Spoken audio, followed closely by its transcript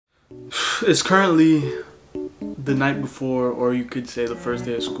It's currently the night before, or you could say the first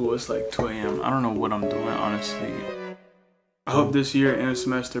day of school. It's like 2 a.m. I don't know what I'm doing, honestly. I hope this year end of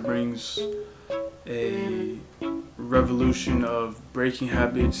semester brings a revolution of breaking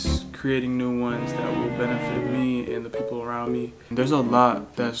habits, creating new ones that will benefit me and the people around me. There's a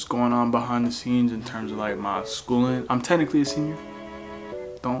lot that's going on behind the scenes in terms of like my schooling. I'm technically a senior.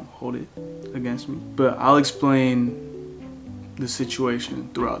 Don't hold it against me. But I'll explain the situation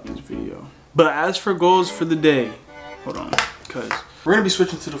throughout this video. But as for goals for the day, hold on, because we're gonna be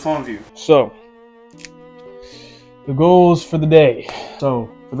switching to the phone view. So, the goals for the day. So,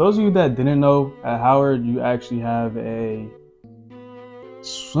 for those of you that didn't know, at Howard, you actually have a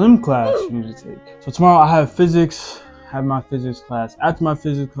swim class you need to take. So tomorrow I have physics, have my physics class. After my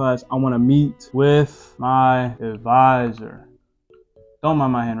physics class, I wanna meet with my advisor. Don't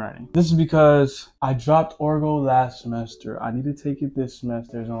mind my handwriting. This is because I dropped Orgo last semester. I need to take it this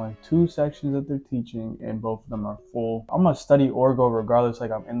semester. There's only 2 sections that they're teaching and both of them are full. I'm gonna study Orgo regardless,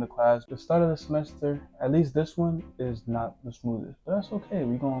 like I'm in the class. The start of the semester, at least this one, is not the smoothest, but that's okay.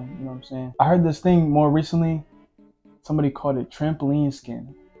 We gonna, you know what I'm saying? I heard this thing more recently. Somebody called it trampoline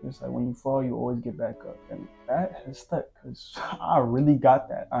skin. It's like when you fall, you always get back up. And that has stuck because I really got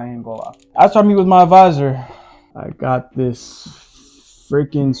that. I ain't gonna lie. After I meet with my advisor, I got this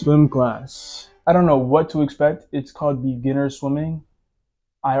freaking swim class. I don't know what to expect. It's called beginner swimming.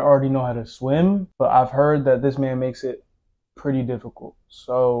 I already know how to swim, but I've heard that this man makes it pretty difficult.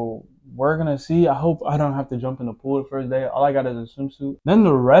 So we're gonna see. I hope I don't have to jump in the pool the first day. All I got is a swimsuit. Then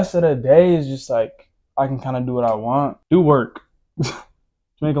the rest of the day is just like, I can kind of do what I want. Do work. To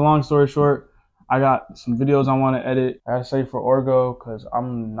make a long story short, I got some videos I want to edit. I gotta say for Orgo, because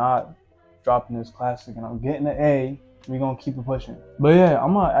I'm not dropping this classic and I'm getting an A. We're gonna keep it pushing. But yeah,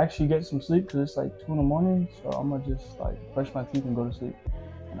 I'm gonna actually get some sleep because it's like 2 in the morning. So I'm gonna just like brush my teeth and go to sleep.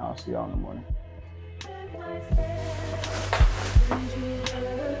 And I'll see y'all in the morning.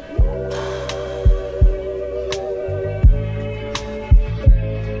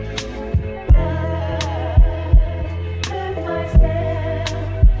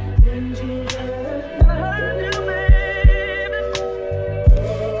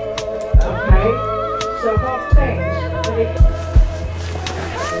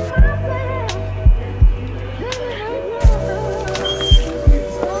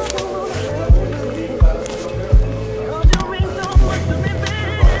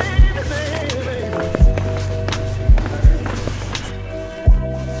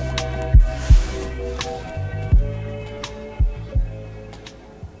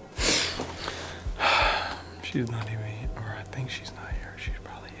 She's not even here, or I think she's not here. She's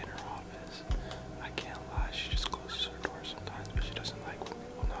probably in her office. I can't lie, she just closes her door sometimes, but she doesn't like when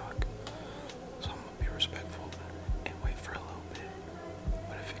people knock. So I'm gonna be respectful and wait for a little bit.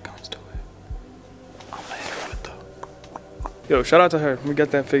 But if it comes to it, I'm gonna hit her with the... Yo, shout out to her. We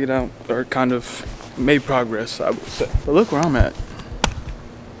got that figured out, or kind of made progress, I would say. But look where I'm at.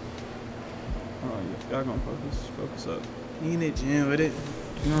 Oh, y'all gonna focus up. You in the gym with it,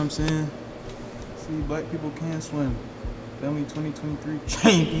 you know what I'm saying? See, black people can swim. Family 2023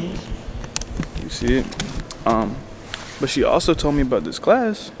 champions. You see it. But she also told me about this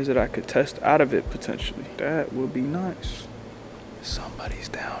class is that I could test out of it potentially. That would be nice. Somebody's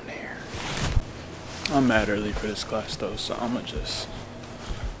down there. I'm mad early for this class though, so I'ma just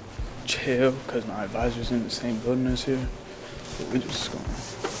chill because my advisor's in the same building as here. But we just gonna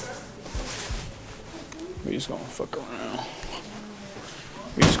fuck around.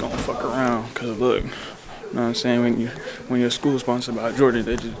 We just gonna fuck around, cause look, you know what I'm saying? When your school is sponsored by Jordan,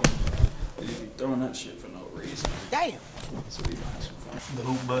 they just be throwing that shit for no reason. Damn. So we gonna have some fun. The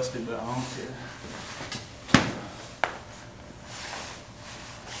hoop busted, but I don't care.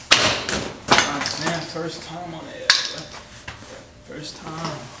 I'm saying first time on it. First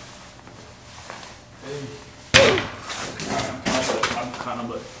time. Hey. I'm kind of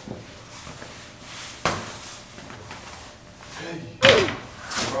but. Hey.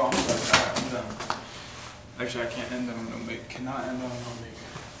 Bro, I'm done. Actually, I can't end on no make. Cannot end on no make.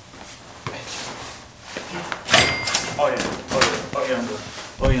 Oh yeah, I'm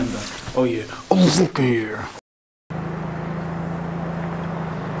done. Oh yeah. Oh, look here.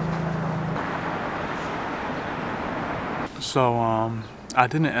 So, I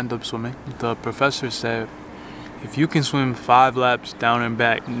didn't end up swimming. The professor said, if you can swim 5 laps down and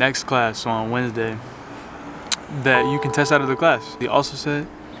back next class on Wednesday, that you can test out of the class. He also said,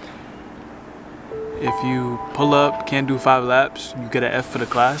 if you pull up, can't do 5 laps, you get an F for the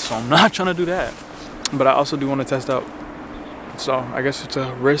class. So I'm not trying to do that. But I also do want to test out. So I guess it's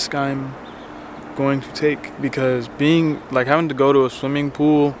a risk I'm going to take, because having to go to a swimming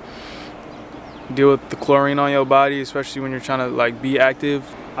pool deal with the chlorine on your body, especially when you're trying to like be active.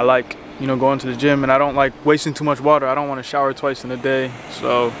 I like, you know, going to the gym, and I don't like wasting too much water. I don't want to shower twice in a day,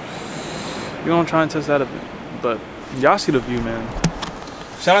 so we're gonna try and test that a bit. But y'all see the view, man.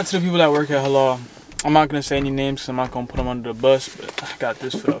 Shout out to the people that work at Halal. I'm not gonna say any names because I'm not gonna put them under the bus, but I got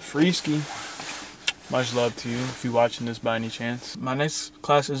this for a free ski. Much love to you if you're watching this by any chance. My next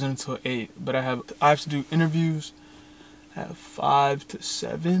class isn't until 8, but I have to do interviews at 5 to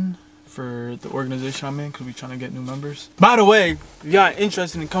 7 for the organization I'm in because we're trying to get new members. By the way, if y'all are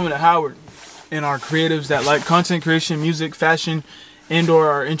interested in coming to Howard and our creatives that like content creation, music, fashion, and or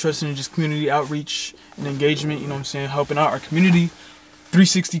are interested in just community outreach and engagement, you know what I'm saying, helping out our community,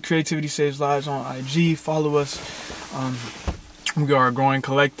 360 Creativity Saves Lives on IG. Follow us. We are a growing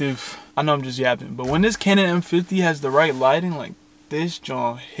collective. I know I'm just yapping, but when this Canon M50 has the right lighting, like this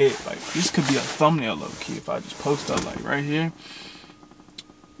joint hit. Like this could be a thumbnail low key if I just post up like right here.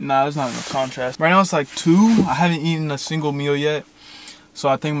 Nah, there's not enough contrast. Right now it's like 2. I haven't eaten a single meal yet, so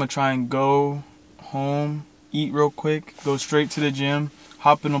I think I'm gonna try and go home, eat real quick, go straight to the gym,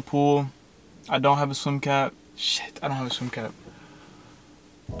 hop in the pool. I don't have a swim cap. Shit, I don't have a swim cap.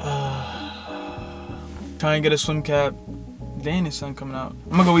 Try and get a swim cap. Dang, the sun coming out.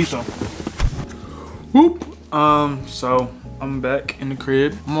 I'm gonna go eat though. Whoop. So I'm back in the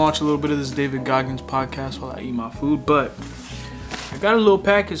crib. I'm gonna watch a little bit of this David Goggins podcast while I eat my food, but I got a little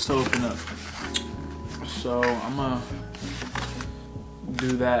package to open up. So I'm gonna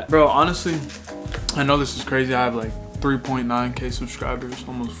do that. Bro, honestly, I know this is crazy. I have like 3.9K subscribers,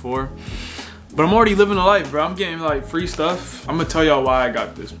 almost 4. But I'm already living a life, bro. I'm getting like free stuff. I'm gonna tell y'all why I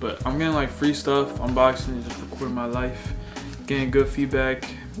got this, but I'm getting like free stuff, unboxing, just recording my life, getting good feedback,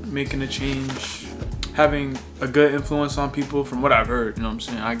 making a change, having a good influence on people from what I've heard, you know what I'm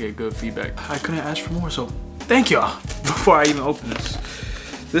saying? I get good feedback. I couldn't ask for more, so thank y'all before I even open this.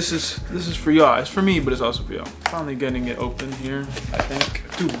 This is for y'all. It's for me, but it's also for y'all. Finally getting it open here, I think.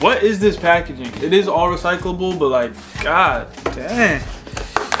 Dude, what is this packaging? It is all recyclable, but like, god dang.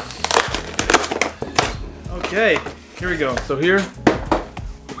 Okay, here we go. So here,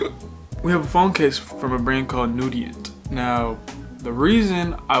 we have a phone case from a brand called Nudient. Now, the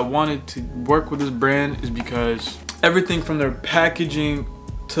reason I wanted to work with this brand is because everything from their packaging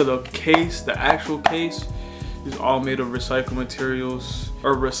to the case, the actual case, is all made of recycled materials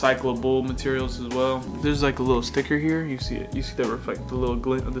or recyclable materials as well. There's like a little sticker here. You see it? You see that reflect the little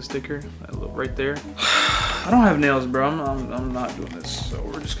glint of the sticker? That little right there. I don't have nails, bro. I'm not doing this. So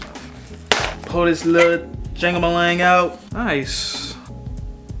we're just gonna pull this little jangamalang out. Nice.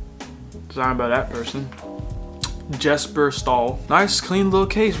 Designed by that person. Jesper Stahl. Nice clean little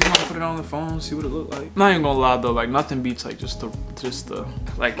case. We're gonna put it on the phone, see what it look like. Not even gonna lie though, like nothing beats like just the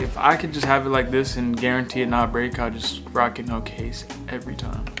like if I could just have it like this and guarantee it not break, I'll just rock it no case every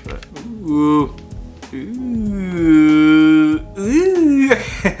time. But ooh.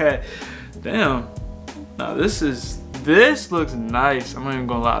 Damn. Now this looks nice. I'm not even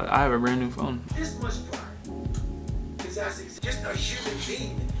gonna lie. I have a brand new phone. This much pride. Because that's just a human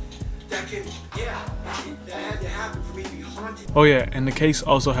being that can, that had to happen for me to be haunted. Oh yeah, and the case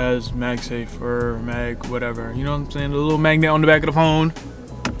also has MagSafe or Mag whatever. You know what I'm saying? The little magnet on the back of the phone.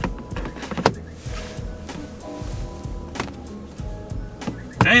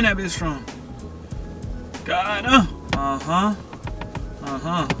 Dang, that bitch strong. God,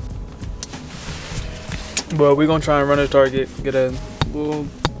 Well, we're gonna try and run a Target, get a little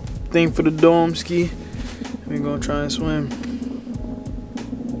thing for the dome ski. We're gonna try and swim.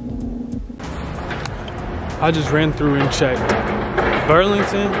 I just ran through and checked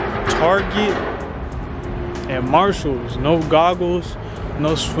Burlington, Target, and Marshalls. No goggles,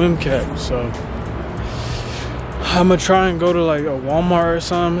 no swim cap. So I'm gonna try and go to like a Walmart or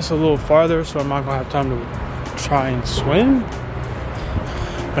something. It's a little farther, so I'm not gonna have time to try and swim.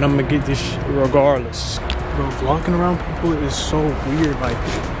 But I'm gonna get this shit regardless. Bro, vlogging around people is so weird. Like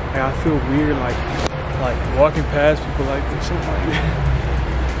I feel weird like walking past people like this. Something like that.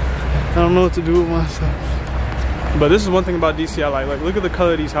 I don't know what to do with myself. But this is one thing about DC I like. Like, look at the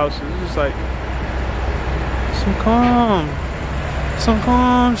color of these houses. It's just like some calm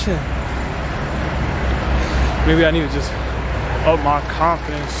shit. Maybe I need to just up my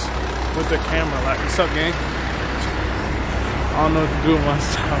confidence with the camera. Like, what's up, gang? I don't know what to do with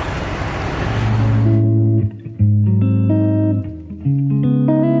myself.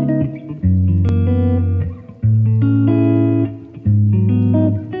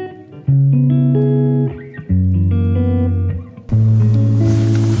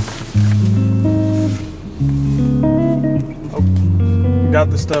 Got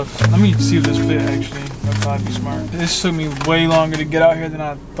the stuff. Let me see if this fit actually. I'd be smart. This took me way longer to get out here than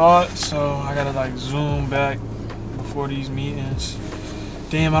I thought, so I gotta like zoom back before these meetings.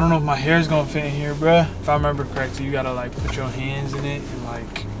 Damn, I don't know if my hair is gonna fit in here, bruh. If I remember correctly, you gotta like put your hands in it and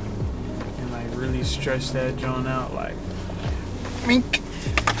like really stretch that joint out, like mink.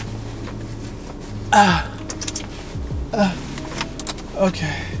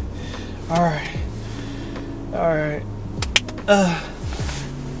 Okay. All right. Alright,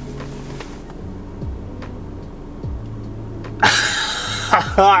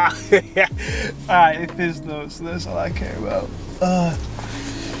 it fits though, so that's all I care about.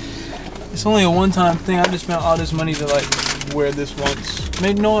 It's only a one-time thing. I just spent all this money to like wear this once.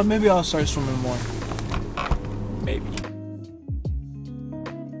 Maybe, you know what, maybe I'll start swimming more. Maybe.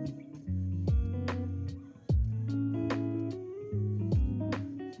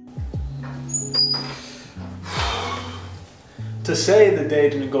 To say the day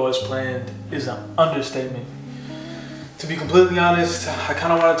didn't go as planned is an understatement. To be completely honest, I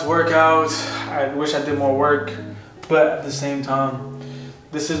kind of wanted to work out. I wish I did more work, but at the same time,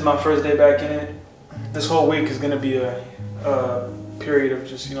 this is my first day back in it. This whole week is gonna be a period of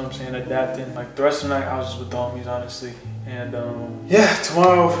just, you know what I'm saying, adapting. Like the rest of the night, I was just with the homies, honestly. And yeah,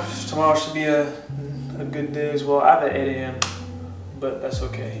 tomorrow should be a good day as well. I have at 8 a.m., but that's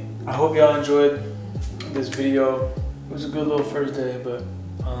okay. I hope y'all enjoyed this video. It was a good little first day, but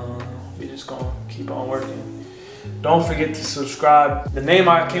we just gonna keep on working. Don't forget to subscribe. The name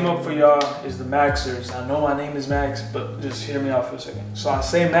I came up for y'all is the Maxers. I know my name is Max, but just hear me out for a second. So I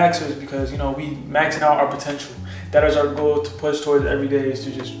say Maxers because, you know, we maxing out our potential. That is our goal to push towards every day, is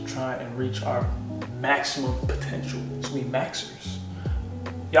to just try and reach our maximum potential. So we Maxers.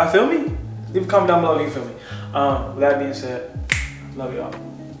 Y'all feel me? Leave a comment down below if you feel me. With that being said, love y'all.